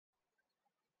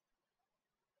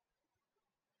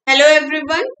Hello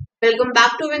everyone, welcome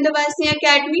back to Vindhyavasini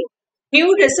Academy.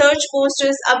 New research post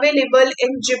is available in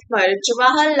JIPMER,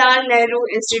 Jawaharlal Nehru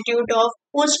Institute of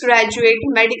Postgraduate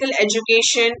Medical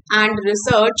Education and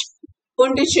Research,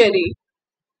 Puducherry.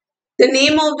 The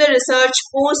name of the research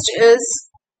post is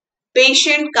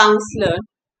Patient Counselor.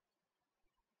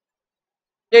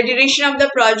 The duration of the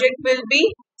project will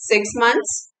be 6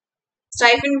 months.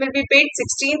 Stipend will be paid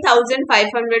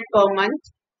 16,500 per month.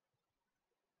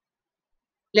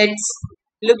 Let's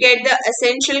look at the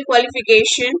essential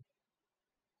qualification.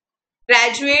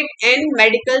 Graduate in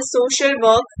medical social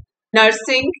work,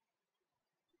 nursing.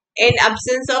 In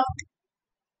absence of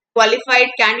qualified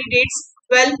candidates,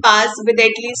 12 pass with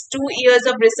at least 2 years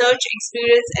of research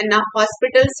experience in a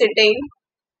hospital setting.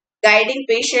 Guiding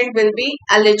patient will be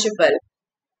eligible.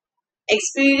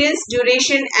 Experience,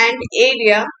 duration and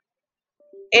area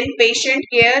in patient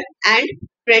care and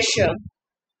pressure.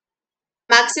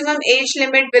 Maximum age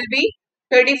limit will be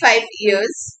 35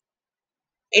 years.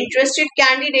 Interested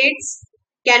candidates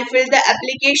can fill the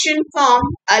application form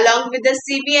along with the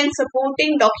CV and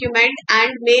supporting document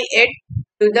and mail it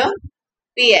to the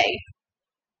PI.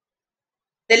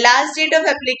 The last date of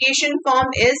application form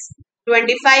is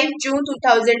 25 June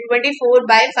 2024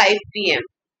 by 5 p.m.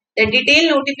 The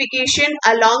detailed notification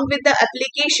along with the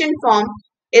application form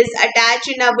is attached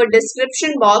in our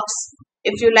description box.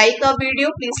 If you like our video,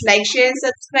 please like, share and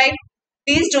subscribe.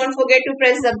 Please don't forget to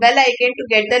press the bell icon to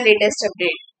get the latest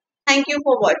update. Thank you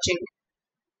for watching.